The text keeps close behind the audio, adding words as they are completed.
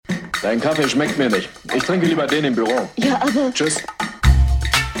Dein Kaffee schmeckt mir nicht. Ich trinke lieber den im Büro. Ja, aber... Tschüss.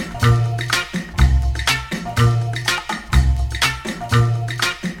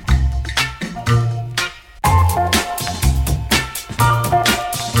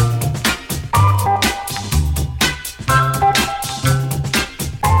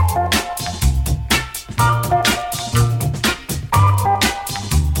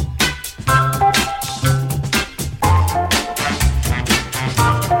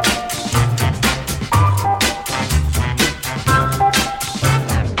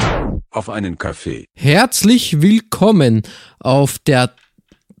 Auf einen Kaffee. Herzlich willkommen auf der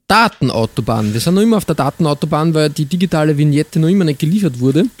Datenautobahn. Wir sind noch immer auf der Datenautobahn, weil die digitale Vignette noch immer nicht geliefert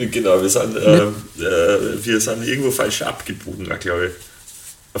wurde. Genau, wir sind irgendwo falsch abgebogen, glaube ich.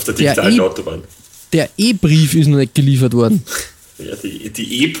 Auf der digitalen Autobahn. Der E-Brief ist noch nicht geliefert worden. Ja,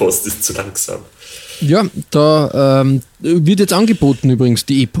 die E-Post ist zu langsam. Ja, da wird jetzt angeboten übrigens,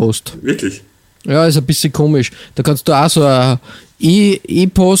 die E-Post. Wirklich? Ja, ist ein bisschen komisch. Da kannst du auch so eine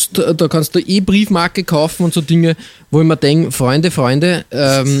E-Post, da kannst du E-Briefmarke kaufen und so Dinge, wo ich mir denke, Freunde,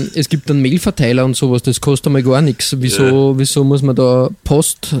 es gibt einen Mailverteiler und sowas, das kostet einmal gar nichts. Wieso muss man da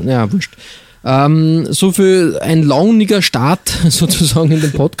Post, naja, wurscht. So für ein launiger Start sozusagen in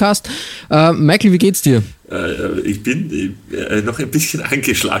den Podcast. Michael, wie geht's dir? Ich bin noch ein bisschen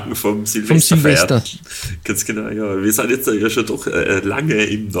angeschlagen vom Silvester. Ganz genau, ja. Wir sind jetzt ja schon doch lange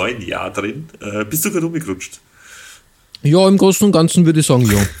im neuen Jahr drin. Bist du gerade umgerutscht? Ja, im Großen und Ganzen würde ich sagen,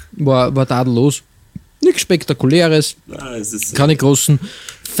 ja. War tadellos. Nichts Spektakuläres. Nein, es ist keine großen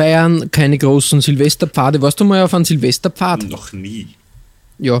Feiern, keine großen Silvesterpfade. Warst du mal auf einen Silvesterpfad? Noch nie.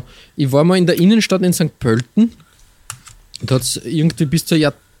 Ja, ich war mal in der Innenstadt in St. Pölten. Da hat es irgendwie bis zur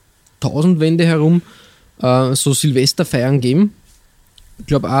Jahrtausendwende herum so Silvesterfeiern gegeben. Ich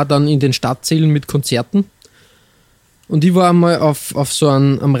glaube auch dann in den Stadtsälen mit Konzerten. Und ich war einmal auf so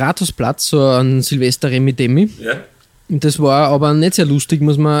einem am Rathausplatz, so ein Silvester-Remi-Demi. Ja. Und das war aber nicht sehr lustig,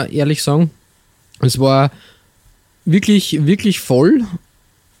 muss man ehrlich sagen. Es war wirklich, wirklich voll,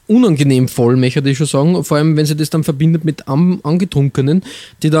 unangenehm voll, möchte ich schon sagen. Vor allem, wenn sie das dann verbindet mit Angetrunkenen,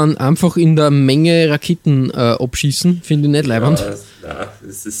 die dann einfach in der Menge Raketen abschießen, finde ich nicht leibend. Ja,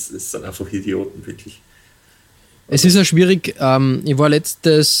 es sind einfach Idioten, wirklich. Es ist ja schwierig, ich war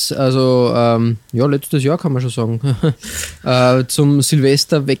letztes Jahr kann man schon sagen, zum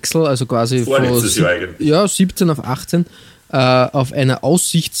Silvesterwechsel, also quasi vorletztes Jahr eigentlich. Ja, 17 auf 18, auf einer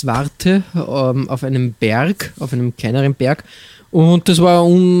Aussichtswarte, auf einem Berg, auf einem kleineren Berg. Und das war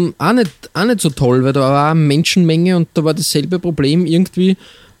auch nicht so toll, weil da war eine Menschenmenge und da war dasselbe Problem. Irgendwie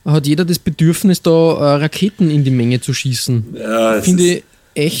hat jeder das Bedürfnis, da Raketen in die Menge zu schießen. Ja, finde ich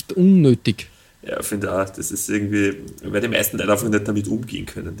echt unnötig. Ja, finde auch, das ist irgendwie, weil die meisten Leute einfach nicht damit umgehen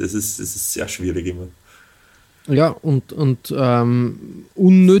können. Das ist sehr schwierig immer. Ja, und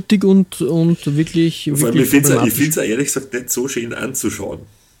unnötig und wirklich. Vor allem, ich finde es auch ehrlich gesagt nicht so schön anzuschauen.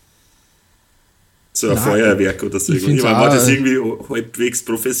 So ein Feuerwerk oder so. Wenn das irgendwie halbwegs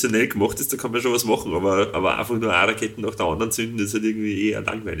professionell gemacht ist, da kann man schon was machen, aber einfach nur eine Raketen nach der anderen zünden, das ist halt irgendwie eher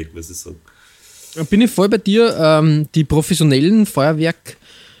langweilig, muss ich sagen. Bin ich voll bei dir, die professionellen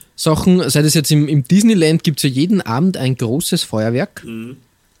Feuerwerk-Sachen, sei das jetzt im Disneyland, gibt es ja jeden Abend ein großes Feuerwerk. Mhm.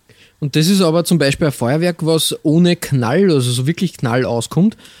 Und das ist aber zum Beispiel ein Feuerwerk, was ohne Knall, also so wirklich Knall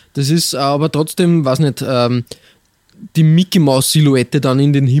auskommt. Das ist aber trotzdem, weiß nicht, die Mickey-Maus-Silhouette dann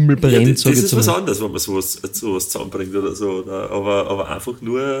in den Himmel brennt. Ja, das ist was anderes, wenn man sowas zusammenbringt oder so. Aber einfach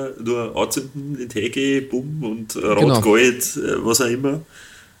nur anzünden, in die Hecke, bumm und Rot, Gold, was auch immer.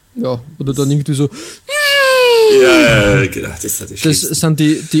 Ja, oder dann irgendwie so... Ja, genau, das sind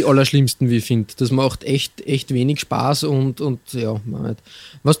die allerschlimmsten, wie ich finde. Das macht echt wenig Spaß und ja,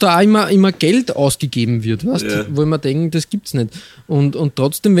 was da auch immer Geld ausgegeben wird, weißt? Ja. Wo ich mir denke, das gibt's nicht. Und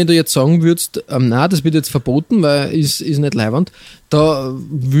trotzdem, wenn du jetzt sagen würdest, na, das wird jetzt verboten, weil ist nicht leiwand, da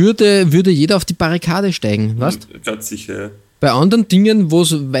würde jeder auf die Barrikade steigen, weißt? Ganz sicher, ja. Bei anderen Dingen, wo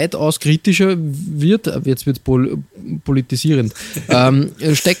es weitaus kritischer wird, jetzt wird es politisierend,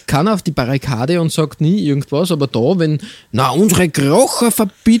 steigt keiner auf die Barrikade und sagt nie irgendwas, aber da, wenn, unsere Krocher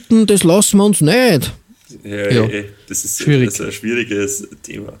verbieten, das lassen wir uns nicht. Ja. Das ist ein schwieriges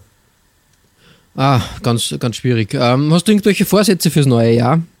Thema. Ganz, ganz schwierig. Hast du irgendwelche Vorsätze fürs neue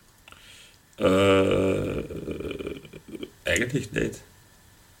Jahr? Eigentlich nicht.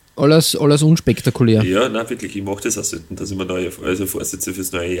 Alles unspektakulär. Ja, nein, wirklich. Ich mache das auch selten, dass ich mir Vorsätze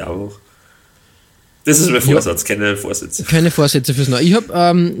fürs neue Jahr mache. Das ist mein Vorsatz, keine Vorsätze. Keine Vorsätze fürs neue. Ich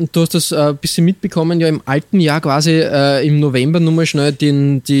habe, du hast das ein bisschen mitbekommen, ja im alten Jahr quasi im November nochmal schnell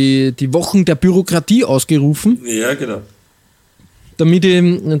die Wochen der Bürokratie ausgerufen. Ja, genau.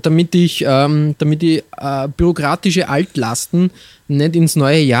 damit ich bürokratische Altlasten nicht ins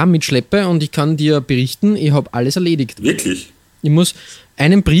neue Jahr mitschleppe, und ich kann dir berichten, ich habe alles erledigt. Wirklich? Ich muss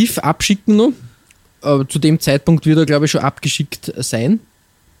einen Brief abschicken noch. Zu dem Zeitpunkt wird er, glaube ich, schon abgeschickt sein.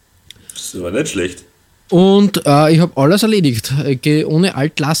 Das war nicht schlecht. Und ich habe alles erledigt. Ich gehe ohne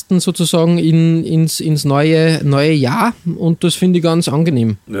Altlasten sozusagen ins neue Jahr, und das finde ich ganz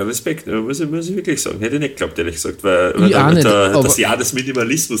angenehm. Ja, Respekt, muss ich wirklich sagen. Hätte ich nicht geglaubt, ehrlich gesagt, weil das Jahr des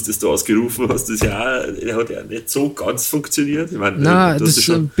Minimalismus, das du ausgerufen hast, das Jahr hat ja nicht so ganz funktioniert. Ich meine, nein, das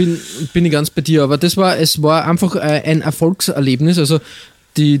bin ich ganz bei dir, aber es war einfach ein Erfolgserlebnis. Also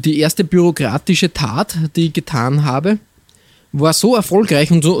die erste bürokratische Tat, die ich getan habe, war so erfolgreich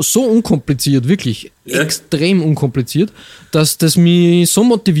und so unkompliziert, wirklich extrem unkompliziert, dass das mich so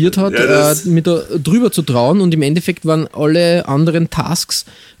motiviert hat, mich da drüber zu trauen, und im Endeffekt waren alle anderen Tasks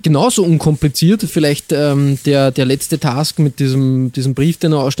genauso unkompliziert. Vielleicht der letzte Task mit diesem Brief, der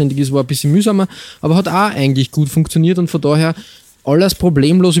noch ausständig ist, war ein bisschen mühsamer, aber hat auch eigentlich gut funktioniert, und von daher alles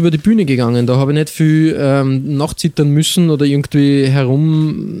problemlos über die Bühne gegangen. Da habe ich nicht viel nachzittern müssen oder irgendwie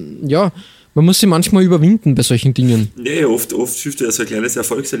man muss sich manchmal überwinden bei solchen Dingen. Ja, oft hilft ja so ein kleines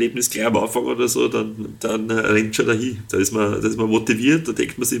Erfolgserlebnis gleich am Anfang oder so, dann rennt schon dahin. Da ist man motiviert, da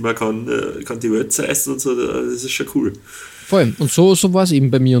denkt man sich, man kann die Welt zerreißen und so, das ist schon cool. Voll. Und so war es eben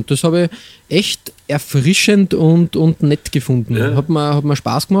bei mir, und das habe ich echt erfrischend und nett gefunden. Ja. Hat mir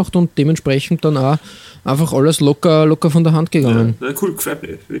Spaß gemacht, und dementsprechend dann auch einfach alles locker von der Hand gegangen. Ja, cool, gefällt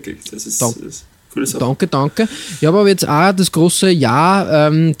mir, wirklich. Das ist Danke. Ich habe aber jetzt auch das große Jahr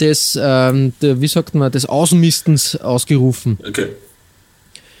des Ausmistens ausgerufen. Okay.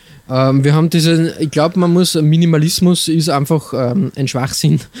 Wir haben ich glaube, Minimalismus ist einfach ein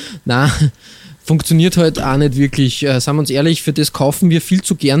Schwachsinn. Nein, funktioniert halt auch nicht wirklich. Seien wir uns ehrlich, für das kaufen wir viel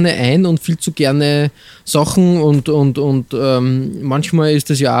zu gerne ein und viel zu gerne Sachen, und manchmal ist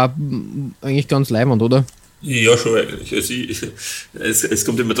das ja auch eigentlich ganz leibend, oder? Ja, schon eigentlich. Also es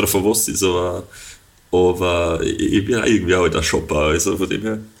kommt immer darauf an, was es ist, aber ich bin auch irgendwie halt ein Shopper, also von dem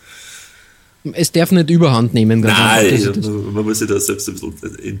her. Es darf nicht überhand nehmen. Nein, man muss sich da selbst ein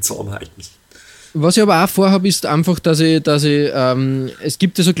bisschen in Zaum halten. Was ich aber auch vorhabe, ist einfach, dass ich es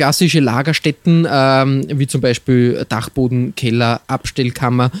gibt ja so klassische Lagerstätten, wie zum Beispiel Dachboden, Keller,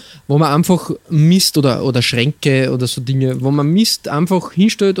 Abstellkammer, wo man einfach Mist oder Schränke oder so Dinge, wo man Mist einfach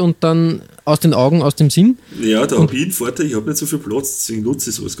hinstellt und dann aus den Augen, aus dem Sinn. Ja, da habe ich einen Vorteil, ich habe nicht so viel Platz, deswegen nutze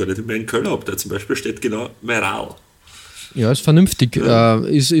ich sowas gar nicht. In meinem Keller da zum Beispiel steht genau mein Rad. Ja, ist vernünftig. Ja.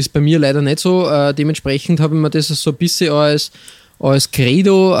 Ist bei mir leider nicht so. Dementsprechend habe ich mir das so ein bisschen als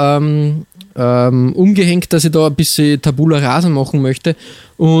Credo umgehängt, dass ich da ein bisschen Tabula Rasa machen möchte,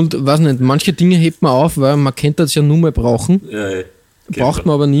 und weiß nicht, manche Dinge hebt man auf, weil man kennt das ja nur mal brauchen. Ja, braucht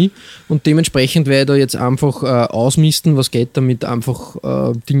man aber nie, und dementsprechend werde ich da jetzt einfach ausmisten, was geht, damit einfach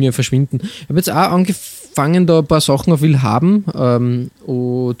Dinge verschwinden. Ich habe jetzt auch angefangen, da ein paar Sachen auf Willhaben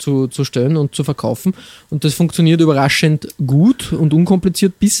zu stellen und zu verkaufen, und das funktioniert überraschend gut und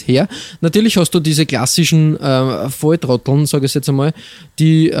unkompliziert bisher. Natürlich hast du diese klassischen Volltrotteln, sage ich jetzt einmal,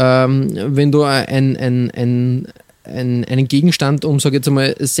 die, wenn du einen Gegenstand um, sage ich jetzt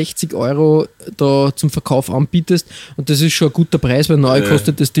einmal, 60 € da zum Verkauf anbietest, und das ist schon ein guter Preis, weil neu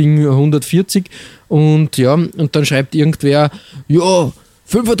kostet das Ding 140, und dann schreibt irgendwer, ja,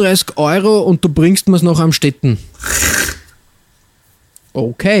 35 € und du bringst mir es noch am Städten.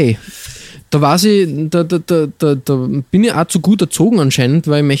 Okay. Da weiß ich, da bin ich auch zu gut erzogen anscheinend,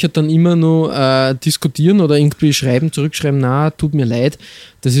 weil ich möchte dann immer nur diskutieren oder irgendwie zurückschreiben, na, tut mir leid,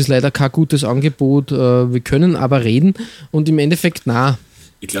 das ist leider kein gutes Angebot, wir können aber reden, und im Endeffekt, na.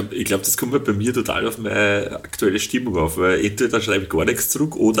 Ich glaube, das kommt halt bei mir total auf meine aktuelle Stimmung auf, weil entweder schreibe ich gar nichts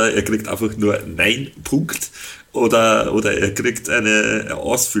zurück, oder er kriegt einfach nur Nein, Punkt, oder er kriegt eine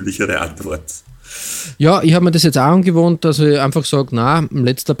ausführlichere Antwort. Ja, ich habe mir das jetzt auch angewohnt, dass ich einfach sage, na,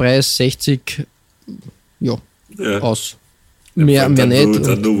 letzter Preis 60, aus. Mehr nicht.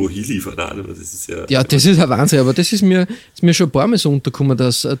 Dann nur wohin liefern, das ist ja, das ist ein Wahnsinn, aber das ist mir schon ein paar Mal so untergekommen,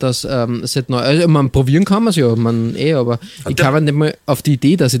 dass seit neu, also man probieren kann man es ja, aber ich kam nicht mal auf die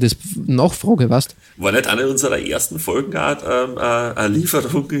Idee, dass ich das nachfrage, weißt. War nicht eine unserer ersten Folgen eine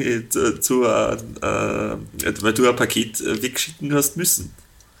Lieferung weil du ein Paket wegschicken hast müssen?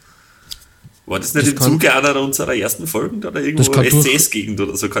 War das nicht im Zuge einer unserer ersten Folgen oder irgendwo SS-Gegend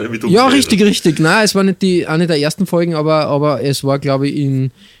oder so? Kann ich mich richtig. Nein, es war nicht eine der ersten Folgen, aber es war, glaube ich,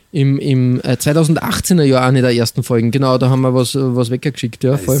 in im 2018er Jahr eine der ersten Folgen. Genau, da haben wir was weggeschickt.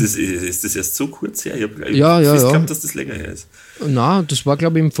 Ja, voll. Ist das erst so kurz her? Ich habe Ja. geglaubt, dass das länger her ist. Na, das war,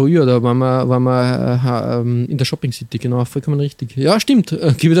 glaube ich, im Frühjahr, da waren wir in der Shopping City, genau, vollkommen richtig. Ja, stimmt,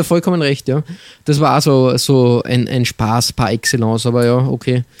 gebe dir vollkommen recht, ja. Das war auch so ein Spaß par excellence, aber ja,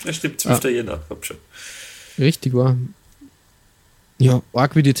 okay. Ja, stimmt, 12. Jänner, hab schon. Richtig, war. Ja,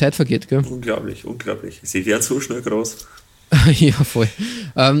 arg wie die Zeit vergeht, gell? Unglaublich. Sie werden so schnell groß. Ja, voll.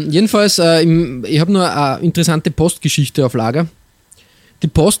 Jedenfalls, ich habe nur eine interessante Postgeschichte auf Lager. Die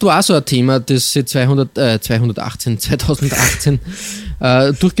Post war auch so ein Thema, das sie 2018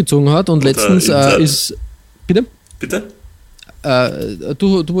 durchgezogen hat und letztens ist... Bitte? Bitte?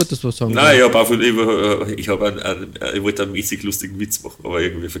 Du wolltest was sagen. Nein, ich wollte einen mäßig lustigen Witz machen, aber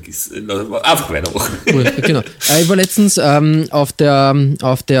irgendwie vergiss. Einfach weitermachen. Genau. Ich war letztens auf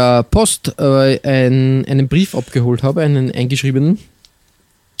der Post einen Brief abgeholt habe, einen eingeschriebenen.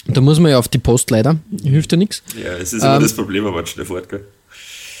 Da muss man ja auf die Post leider, hilft ja nichts. Ja, es ist immer das Problem, wenn man schnell fährt, gell?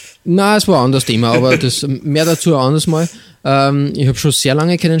 Nein, es war ein anderes Thema, aber mehr dazu ein anderes Mal. Ich habe schon sehr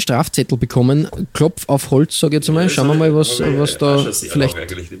lange keinen Strafzettel bekommen. Klopf auf Holz, sage ich jetzt mal. Schauen wir mal, was da vielleicht...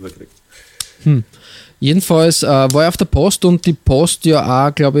 Jedenfalls war ich auf der Post und die Post ja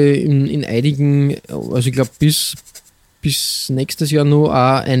auch, glaube ich, in einigen, also ich glaube bis nächstes Jahr noch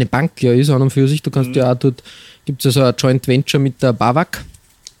auch eine Bank ja ist an und für sich. Du kannst ja auch dort, gibt es ja so ein Joint Venture mit der BAWAG.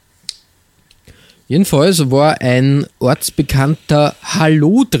 Jedenfalls war ein ortsbekannter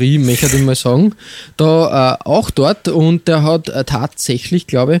Hallodri, möchte ich mal sagen, da auch dort und der hat tatsächlich,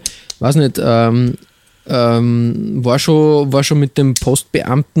 glaube ich, weiß nicht, war schon mit dem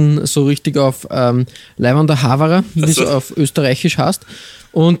Postbeamten so richtig auf Leibwander Haverer, wie es auf Österreichisch heißt,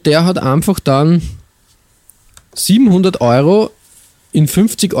 und der hat einfach dann 700 Euro in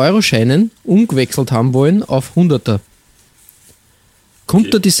 50-Euro-Scheinen umgewechselt haben wollen auf 100er.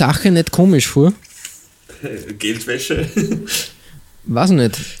 Kommt da die Sache nicht komisch vor? Geldwäsche? Weiß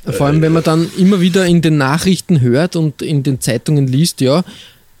nicht. Vor allem, wenn man dann immer wieder in den Nachrichten hört und in den Zeitungen liest, ja,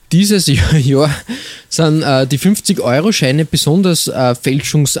 dieses Jahr sind die 50-Euro-Scheine besonders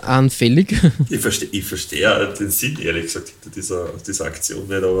fälschungsanfällig. Ich verstehe den Sinn, ehrlich gesagt, hinter dieser Aktion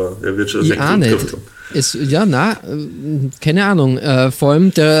nicht, aber er wird schon seinen Grund gehabt haben. Keine Ahnung. Vor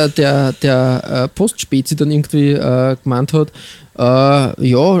allem der Postspezi dann irgendwie gemeint hat,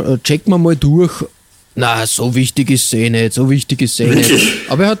 checken wir mal durch. Na, so wichtig ist es nicht.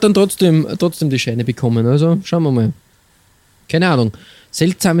 Aber er hat dann trotzdem die Scheine bekommen. Also schauen wir mal. Keine Ahnung.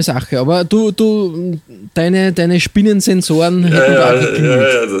 Seltsame Sache, aber deine Spinnensensoren hätten da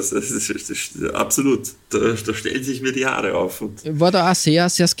geklingelt. Ja, das ist absolut. Da stellen sich mir die Haare auf. Ich war da auch sehr,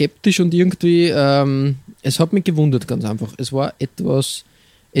 sehr skeptisch und irgendwie, es hat mich gewundert, ganz einfach. Es war etwas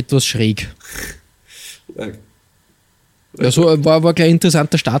schräg. Ja, so war gleich ein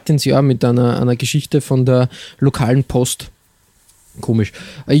interessanter Start ins Jahr mit einer Geschichte von der lokalen Post. Komisch.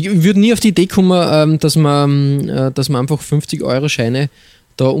 Ich würde nie auf die Idee kommen, dass man einfach 50-Euro-Scheine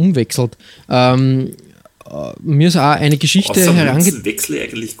da umwechselt. Mir ist auch eine Geschichte herangezogen. Wechsle ich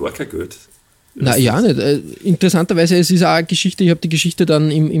eigentlich gar kein Geld. Nein, ja nicht. Interessanterweise, es ist auch eine Geschichte, ich habe die Geschichte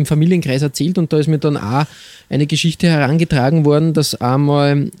dann im Familienkreis erzählt und da ist mir dann auch eine Geschichte herangetragen worden, dass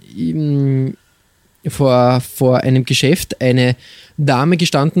einmal vor einem Geschäft eine Dame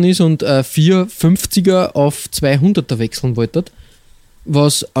gestanden ist und 4 50er auf 200er wechseln wollte,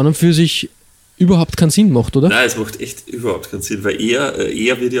 was an und für sich überhaupt keinen Sinn macht, oder? Nein, es macht echt überhaupt keinen Sinn, weil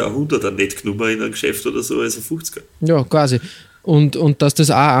eher wird ja ein 100er nicht genommen in einem Geschäft oder so als ein 50er. Ja, quasi. Und dass das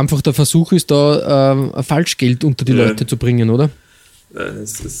auch einfach der Versuch ist, da Falschgeld unter die Leute zu bringen, oder? Nein,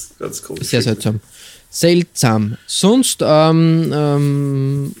 das ist ganz komisch. Sehr seltsam. Sonst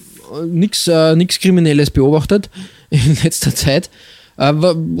nichts Kriminelles beobachtet in letzter Zeit.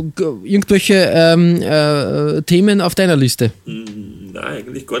 Irgendwelche Themen auf deiner Liste? Nein,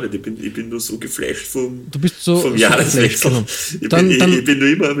 eigentlich gar nicht. Ich bin nur so geflasht vom So Jahreswechsel. genau. Ich bin nur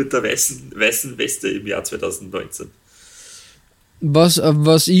immer mit der weißen Weste im Jahr 2019. Was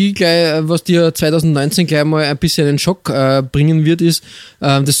dir 2019 gleich mal ein bisschen einen Schock bringen wird, ist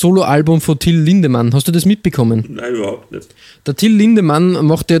das Soloalbum von Till Lindemann. Hast du das mitbekommen? Nein, überhaupt nicht. Der Till Lindemann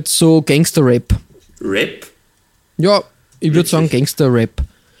macht jetzt so Gangster-Rap. Rap? Ja, ich würde sagen Gangster-Rap.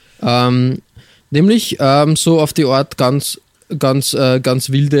 Nämlich so auf die Art ganz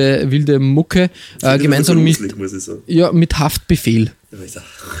wilde Mucke. Gemeinsam gruselig, muss ich sagen. Ja, mit Haftbefehl. Da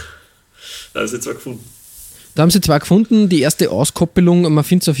haben sie zwar gefunden. Da haben sie zwei gefunden. Die erste Auskoppelung, man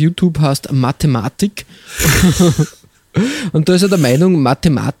findet es auf YouTube, heißt Mathematik. Und da ist er der Meinung,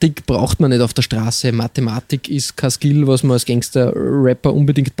 Mathematik braucht man nicht auf der Straße. Mathematik ist kein Skill, was man als Gangster-Rapper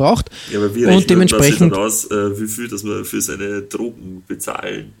unbedingt braucht. Ja, aber wie rechnet man sich dann aus, wie viel, dass man für seine Drogen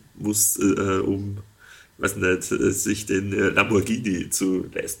bezahlen muss, um, weiß nicht, sich den Lamborghini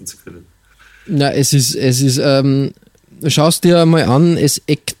leisten zu können. Na, es ist, schau es dir mal an, es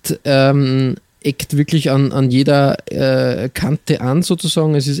eckt wirklich an jeder Kante an,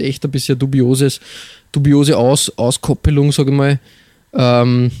 sozusagen. Es ist echt ein bisschen dubiose Auskoppelung, sage ich mal.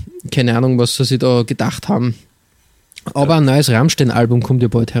 Keine Ahnung, was sie sich da gedacht haben. Aber ein neues Rammstein-Album kommt ja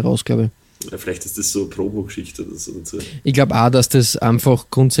bald heraus, glaube ich. Ja, vielleicht ist das so eine Promo-Geschichte oder so. Ich glaube auch, dass das einfach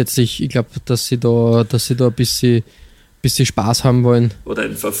grundsätzlich, dass sie da ein bisschen Spaß haben wollen. Oder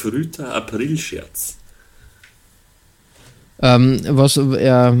ein verfrühter Aprilscherz.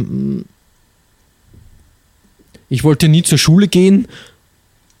 Ich wollte nie zur Schule gehen,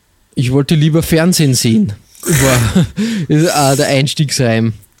 ich wollte lieber Fernsehen sehen. Ist auch der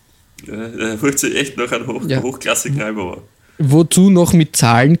Einstiegsreim. Ja, er holt sich echt noch einen hochklassigen Reim, aber. Wozu noch mit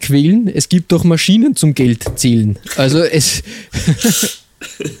Zahlen quälen? Es gibt doch Maschinen zum Geld zählen. Also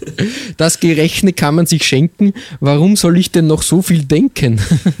das Gerechne kann man sich schenken. Warum soll ich denn noch so viel denken?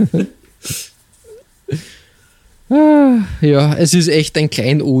 Ja, es ist echt ein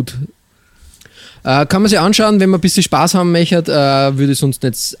Kleinod. Kann man sich anschauen, wenn man ein bisschen Spaß haben möchte, würde es uns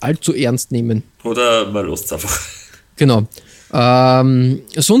nicht allzu ernst nehmen. Oder man lässt es einfach. Genau.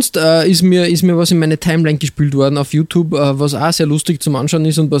 Sonst ist mir was in meine Timeline gespült worden auf YouTube, was auch sehr lustig zum Anschauen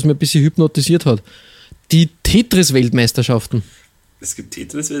ist und was mir ein bisschen hypnotisiert hat. Die Tetris-Weltmeisterschaften. Es gibt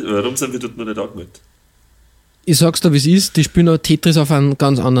Tetris-Weltmeisterschaften? Warum sind wir dort noch nicht angemeldet? Ich sag's dir, wie es ist, die spielen auch Tetris auf einem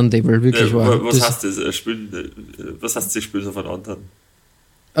ganz anderen Level, wirklich wahr. Was heißt das? Was heißt, sie spielen auf einem anderen?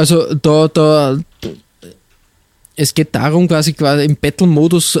 Also es geht darum, quasi im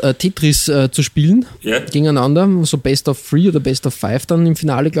Battle-Modus Tetris zu spielen, gegeneinander, so Best of 3 oder Best of 5 dann im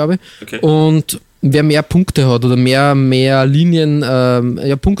Finale, glaube ich. Okay. Und wer mehr Punkte hat oder mehr Linien,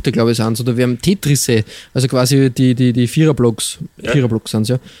 Punkte, glaube ich, sind oder wer Tetrisse, also quasi die Viererblocks sind es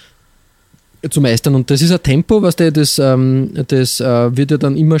ja, zu meistern. Und das ist ein Tempo, das wird ja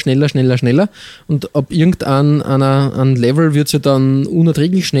dann immer schneller und ab irgendeinem Level wird es ja dann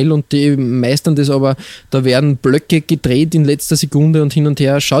unerträglich schnell und die meistern das, aber da werden Blöcke gedreht in letzter Sekunde und hin und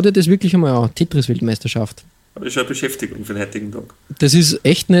her. Schau dir das wirklich einmal an, Tetris-Weltmeisterschaft. Aber das ist eine Beschäftigung für den heutigen Tag. Das ist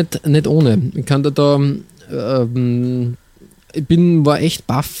echt nicht ohne. Ich kann da war echt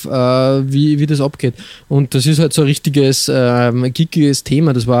baff, wie das abgeht. Und das ist halt so ein richtiges, geekiges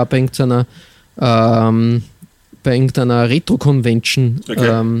Thema. Das war auch bei irgendeiner Retro-Convention,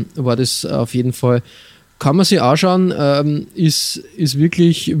 war das auf jeden Fall. Kann man sich anschauen, ist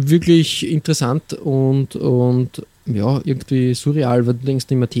wirklich, wirklich interessant und ja, irgendwie surreal, weil du denkst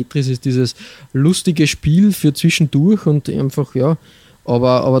immer, Tetris ist dieses lustige Spiel für zwischendurch und einfach, ja,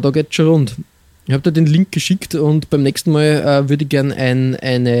 aber da geht es schon rund. Ich habe dir den Link geschickt und beim nächsten Mal würde ich gerne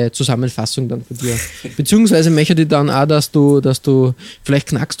eine Zusammenfassung dann von dir. Beziehungsweise möchte ich dann auch, dass du vielleicht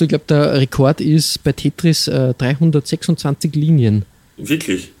knackst du, ich glaube, der Rekord ist bei Tetris 326 Linien.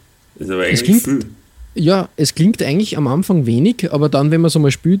 Wirklich? Das ist aber eigentlich viel. Ja, es klingt eigentlich am Anfang wenig, aber dann, wenn man so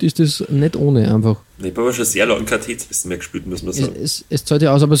mal spielt, ist das nicht ohne einfach. Ich habe aber schon sehr lange kein Tetris mehr gespielt, muss man sagen. Es zahlt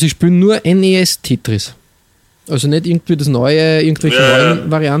ja aus, aber sie spielen nur NES-Tetris. Also nicht irgendwie das neue, irgendwelche neuen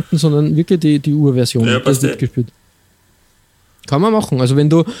Varianten, sondern wirklich die Urversion. Ja, das wird gespielt. Kann man machen. Also wenn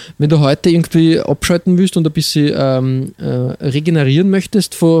du heute irgendwie abschalten willst und ein bisschen regenerieren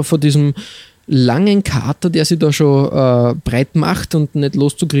möchtest vor diesem langen Kater, der sich da schon breit macht und nicht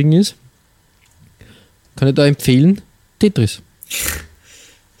loszukriegen ist, kann ich da empfehlen, Tetris.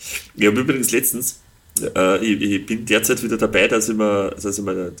 Ich habe übrigens letztens, ich bin derzeit wieder dabei, dass ich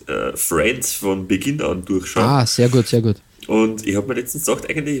meine Friends von Beginn an durchschaue. Ah, sehr gut, sehr gut. Und ich habe mir letztens gedacht,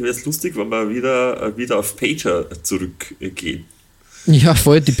 eigentlich wäre es lustig, wenn wir wieder auf Pager zurückgehen. Ja,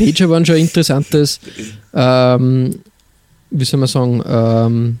 voll, die Pager waren schon ein interessantes, wie soll man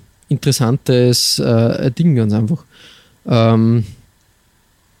sagen, interessantes Ding ganz einfach.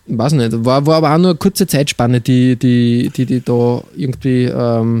 Weiß nicht, war aber auch nur eine kurze Zeitspanne, die da irgendwie.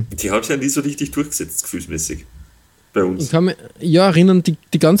 Die hat sich ja nie so richtig durchgesetzt, gefühlsmäßig. Bei uns. Ich kann mich erinnern,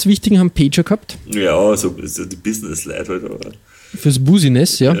 die ganz wichtigen haben Pager gehabt. Ja, so die Business-Leute halt. Aber. Fürs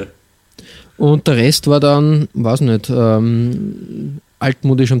Business, ja. Und der Rest war dann, weiß nicht,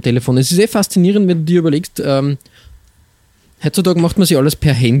 altmodisch am Telefon. Es ist faszinierend, wenn du dir überlegst, heutzutage macht man sich alles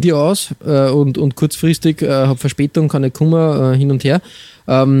per Handy aus und kurzfristig Verspätung, kann nicht kommen, hin und her.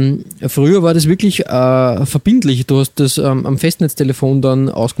 Früher war das wirklich verbindlich. Du hast das am Festnetztelefon dann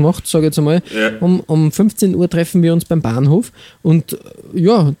ausgemacht, sage ich jetzt einmal. Ja. Um 15 Uhr treffen wir uns beim Bahnhof und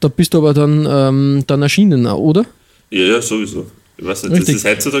ja, da bist du aber dann erschienen, oder? Ja, sowieso. Ich weiß nicht, das ist,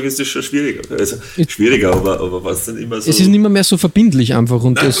 heutzutage ist das schon schwieriger. Also schwieriger, aber was dann immer so. Es ist nicht mehr so verbindlich einfach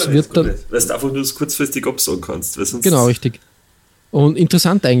und es wird dann. Weil du einfach nur kurzfristig absagen kannst. Weil sonst genau, richtig. Und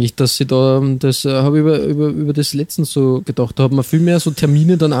interessant eigentlich, dass sie da, das habe ich über das letztens so gedacht, da hat man viel mehr so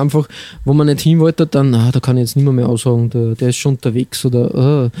Termine dann einfach, wo man nicht hin wollte, dann, da kann ich jetzt nicht mehr aussagen, der ist schon unterwegs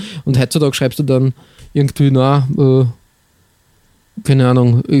oder und heutzutage schreibst du dann irgendwie, keine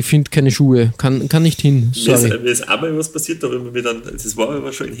Ahnung, ich finde keine Schuhe, kann nicht hin, sorry. Mir ist einmal was passiert, da habe ich mir dann, das war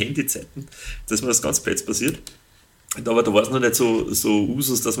aber schon in Handyzeiten, dass mir das ganz blöd passiert. Aber da war es noch nicht so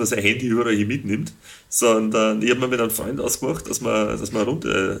Usus, dass man sein Handy überall hier mitnimmt, sondern ich habe mir mit einem Freund ausgemacht, dass wir eine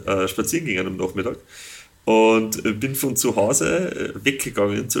Runde spazieren gingen am Nachmittag und bin von zu Hause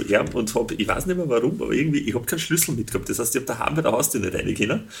weggegangen zu ihm und habe, ich weiß nicht mehr warum, aber irgendwie, ich habe keinen Schlüssel mitgehabt. Das heißt, ich habe daheim bei der Haustür nicht rein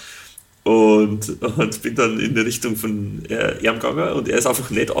können und bin dann in die Richtung von ihm gegangen und er ist einfach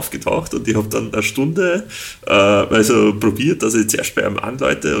nicht aufgetaucht und ich habe dann eine Stunde probiert, dass ich zuerst bei ihm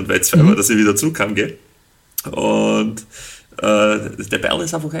anleite und weil zweimal, dass ich wieder zurückkam, gell. Und der Berl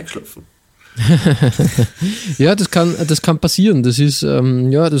ist einfach eingeschlafen. Ja, das kann passieren. Das ist,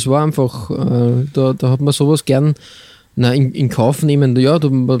 das war einfach, da hat man sowas gern in Kauf nehmen. Ja,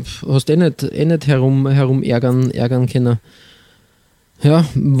 du hast nicht herum ärgern können. Ja,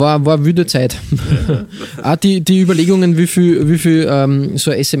 war wilde Zeit. Auch die Überlegungen, wie viel so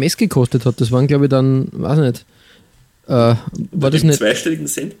ein SMS gekostet hat, das waren, glaube ich, dann, weiß nicht. War das im nicht? zweistelligen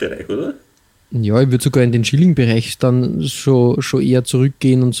Centbereich, oder? Ja, ich würde sogar in den Schilling-Bereich dann schon eher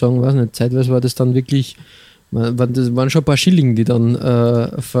zurückgehen und sagen, weiß nicht, zeitweise war das dann wirklich, das waren schon ein paar Schilling, die dann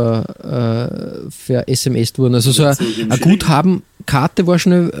für SMS wurden. Also so eine Guthabenkarte war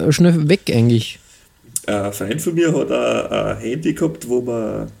schnell weg eigentlich. Ein Freund von mir hat ein Handy gehabt, wo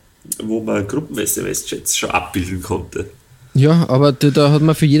man Gruppen-SMS-Chats schon abbilden konnte. Ja, aber da hat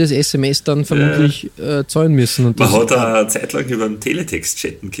man für jedes SMS dann vermutlich zahlen müssen. Und man hat eine Zeit lang über einen Teletext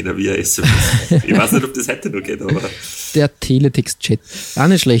chatten können via SMS. Ich weiß nicht, ob das heute noch geht, aber... Der Teletext-Chat. Auch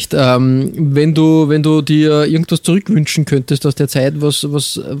nicht schlecht. Wenn du dir irgendwas zurückwünschen könntest aus der Zeit,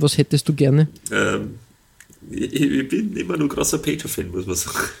 was hättest du gerne? Ich bin immer noch großer Pager-Fan, muss man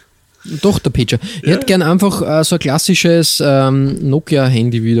sagen. Doch, der Pager. Ich hätte gern einfach so ein klassisches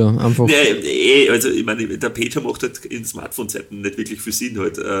Nokia-Handy wieder. Einfach. Nee, also ich meine, der Pager macht halt in Smartphone-Zeiten nicht wirklich viel Sinn,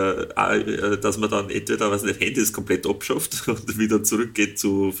 halt, dass man dann entweder, was nicht, Handys komplett abschafft und wieder zurückgeht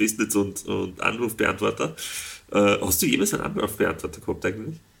zu Festnetz und Anrufbeantworter. Hast du jemals einen Anrufbeantworter gehabt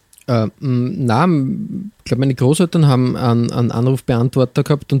eigentlich? Nein, ich glaube, meine Großeltern haben einen Anrufbeantworter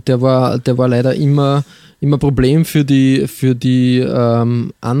gehabt und der war leider immer Problem für die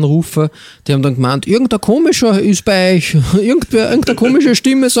Anrufer. Die haben dann gemeint, irgendein komischer ist bei euch, irgendeine komische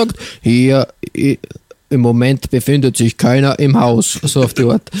Stimme sagt, hier im Moment befindet sich keiner im Haus, so auf die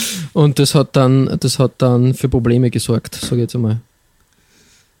Art. Und das hat dann für Probleme gesorgt, sage ich jetzt einmal.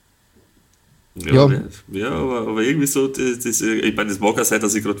 Ja, aber irgendwie so, ich meine, das mag auch sein,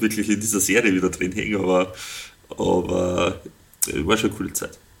 dass ich gerade wirklich in dieser Serie wieder drin hänge, aber war schon eine coole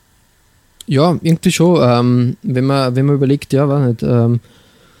Zeit. Ja, irgendwie schon. Wenn man überlegt, ja, war nicht. War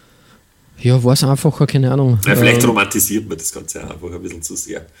es einfacher, keine Ahnung. Ja, vielleicht romantisiert man das Ganze auch einfach ein bisschen zu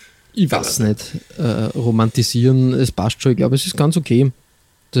sehr. Ich weiß nicht. Romantisieren, es passt schon. Ich glaube, es ist ganz okay.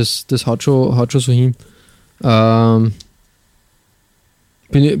 Das haut schon so hin.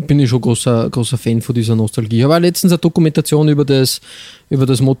 Bin ich schon großer Fan von dieser Nostalgie. Ich habe auch letztens eine Dokumentation über das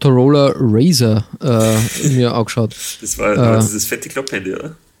Motorola Razr mir angeschaut. Das war dieses fette Klapphandy,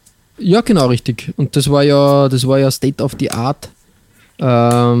 oder? Ja, genau, richtig. Und das war ja State of the Art.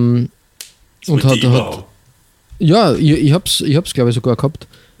 Und ja, ich hab's glaube ich sogar gehabt.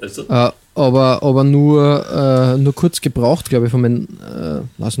 Also? Aber nur kurz gebraucht, glaube ich, von meinem,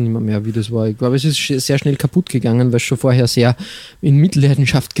 weiß nicht mehr, wie das war. Ich glaube, es ist sehr schnell kaputt gegangen, weil es schon vorher sehr in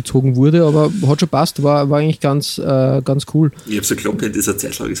Mitleidenschaft gezogen wurde, aber hat schon passt, war eigentlich ganz cool. Ich habe so geglaubt, in dieser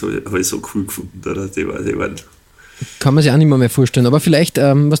Zeit habe ich so cool gefunden, oder? Die waren kann man sich auch nicht mehr vorstellen, aber vielleicht,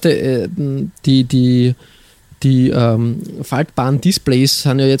 die faltbaren Displays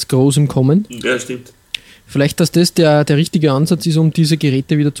sind ja jetzt groß im Kommen. Ja, stimmt. Vielleicht, dass das der richtige Ansatz ist, um diese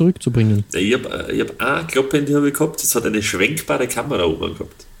Geräte wieder zurückzubringen. Ich hab ein Klapphandy gehabt, das hat eine schwenkbare Kamera oben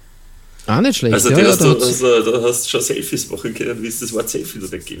gehabt. Auch nicht schlecht. Also da hast du schon Selfies machen können, wie es das Wort Selfie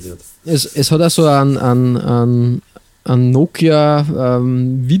noch nicht gegeben hat. Es hat auch so ein Nokia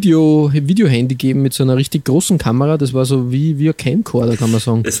Video-Handy gegeben mit so einer richtig großen Kamera. Das war so wie ein Camcorder, kann man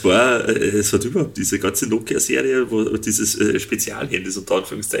sagen. Es hat überhaupt diese ganze Nokia-Serie, wo dieses Spezialhandys unter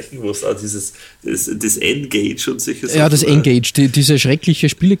Anführungszeichen, wo es auch das N-Gage und solche Sachen. Ja, das N-Gage, diese schreckliche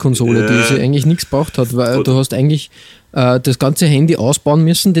Spielekonsole, die sie eigentlich nichts gebraucht hat, weil du hast eigentlich das ganze Handy ausbauen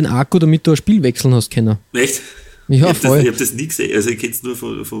müssen, den Akku, damit du ein Spiel wechseln hast können. Echt? Ja, ich habe das nie gesehen, also ich kenne es nur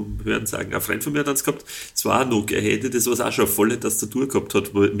vom Hören sagen. Ein Freund von mir hat es gehabt, es war ein Nokia-Handy, das was auch schon eine volle Tastatur gehabt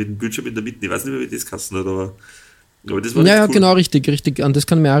hat, mit dem Bildschirm in der Mitte. Ich weiß nicht mehr, wie das geheißen hat, aber Aber das war Ja, cool. genau, richtig, an das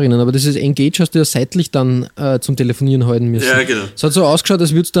kann ich mich auch erinnern. Aber das ist Engage, hast du ja seitlich dann zum Telefonieren halten müssen. Ja, genau. Es hat so ausgeschaut,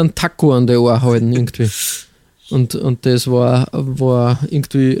 als würdest du einen Taco an der Ohr halten, irgendwie. Und das war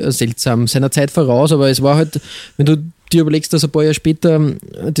irgendwie seltsam. Seiner Zeit voraus, aber es war halt, wenn du dir überlegst, dass ein paar Jahre später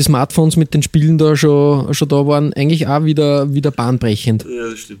die Smartphones mit den Spielen da schon da waren, eigentlich auch wieder bahnbrechend. Ja,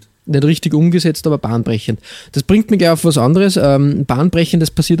 das stimmt. Nicht richtig umgesetzt, aber bahnbrechend. Das bringt mich gleich auf was anderes. Bahnbrechend,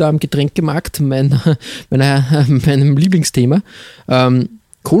 das passiert auch am Getränkemarkt, meinem Lieblingsthema.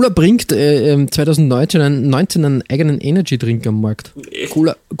 Cola bringt 2019 einen eigenen Energy-Drink am Markt. Echt?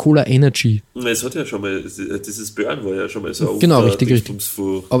 Cola Energy. Es hat ja schon mal, dieses Burn war ja schon mal so Genau, ein richtig. Dingsbums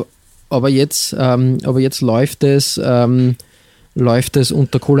von. Aber jetzt läuft es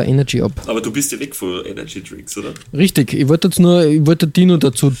unter Cola Energy ab. Aber du bist ja weg von Energy Drinks, oder? Richtig, ich wollte die nur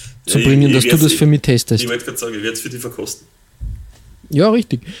dazu bringen, dass du das für mich testest. Ich wollte gerade sagen, ich werde es für dich verkosten. Ja,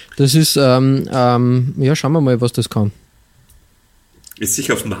 richtig. Das ist, schauen wir mal, was das kann. Ist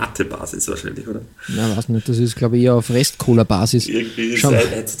sicher auf Mate-Basis wahrscheinlich, oder? Na, weiß nicht, das ist, glaube ich, eher auf Rest-Cola-Basis. Irgendwie ist Schau mal.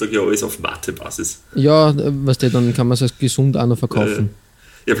 heutzutage ja alles auf Mate-Basis. Ja, weißt du, dann kann man es als gesund auch noch verkaufen.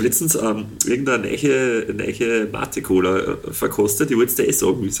 Ich habe letztens irgendeine neue Mate-Cola verkostet. Ich wollte es dir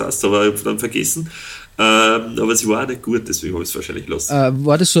sagen, wie es heißt, aber ich habe dann vergessen. Aber sie war auch nicht gut, deswegen habe ich es wahrscheinlich gelassen.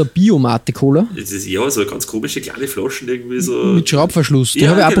 War das so eine Bio-Mate-Cola? Das ist ja so ganz komische kleine Flaschen irgendwie so. Mit Schraubverschluss. Die Ja,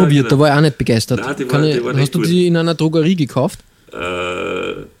 habe ich auch genau, probiert, genau. da war ich auch nicht begeistert. Nein, die war nicht hast du gut. die in einer Drogerie gekauft?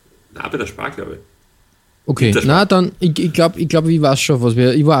 Nein, bei der Spar, glaube ich. Okay, Mit der na dann, ich glaube, ich weiß schon,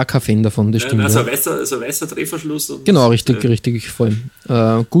 ich war auch kein Fan davon, das stimmt. Nein, Ja. so ein weißer Drehverschluss. Und Genau, richtig, voll.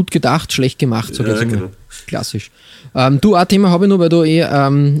 Gut gedacht, schlecht gemacht, sag ich Ja, jetzt mal. genau. Klassisch. Du, ein Thema habe ich noch, weil du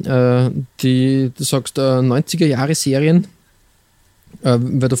du sagst 90er-Jahre-Serien,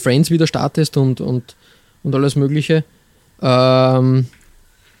 weil du Friends wieder startest und alles Mögliche.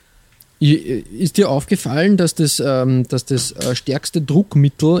 Ist dir aufgefallen, dass das stärkste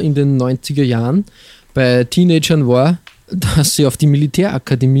Druckmittel in den 90er Jahren bei Teenagern war, dass sie auf die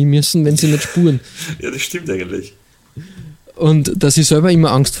Militärakademie müssen, wenn sie nicht spuren? Ja, das stimmt eigentlich. Und dass ich selber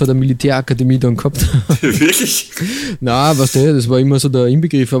immer Angst vor der Militärakademie dann gehabt habe. Wirklich? Na, weißt du, das war immer so der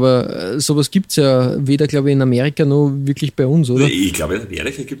Inbegriff, aber sowas gibt es ja weder, glaube ich, in Amerika noch wirklich bei uns, oder? Ich glaube, in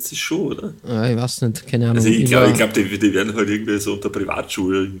Amerika gibt es das schon, oder? Ich weiß nicht, keine Ahnung. Also ich glaube, die werden halt irgendwie so unter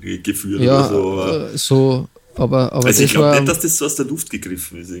Privatschulen geführt oder so. Aber Also das ich glaube war, nicht, dass das so aus der Luft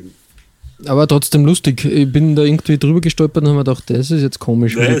gegriffen ist. Irgendwie. aber trotzdem lustig. Ich bin da irgendwie drüber gestolpert und habe mir gedacht, das ist jetzt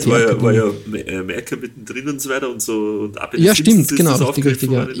komisch. Nein, es war Militärakademie. ja Amerika mittendrin und so weiter und so. Und ab in Ja, den stimmt, Simpsons ist genau, das richtig.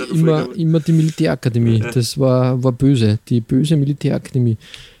 aufgegriffen Ja. worden in einer Folge. Immer die Militärakademie. Ja. Das war böse, die böse Militärakademie.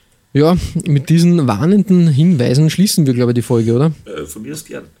 Ja, mit diesen warnenden Hinweisen schließen wir, glaube ich, die Folge, oder? Von mir aus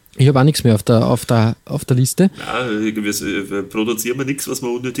gern. Ich habe auch nichts mehr auf der Liste. Ja, wir produzieren wir nichts, was wir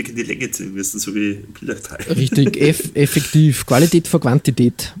unnötig in die Länge ziehen müssen, so wie im Bilderteil. Richtig, effektiv. Qualität vor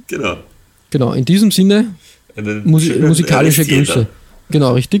Quantität. Genau. In diesem Sinne, Einen schönen musikalische Rest jeder. Grüße.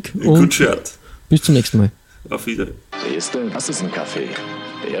 Genau, richtig. Good Und shirt. bis zum nächsten Mal. Auf Wiedersehen. Siehste, das ist ein Kaffee.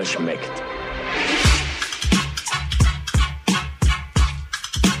 Der schmeckt.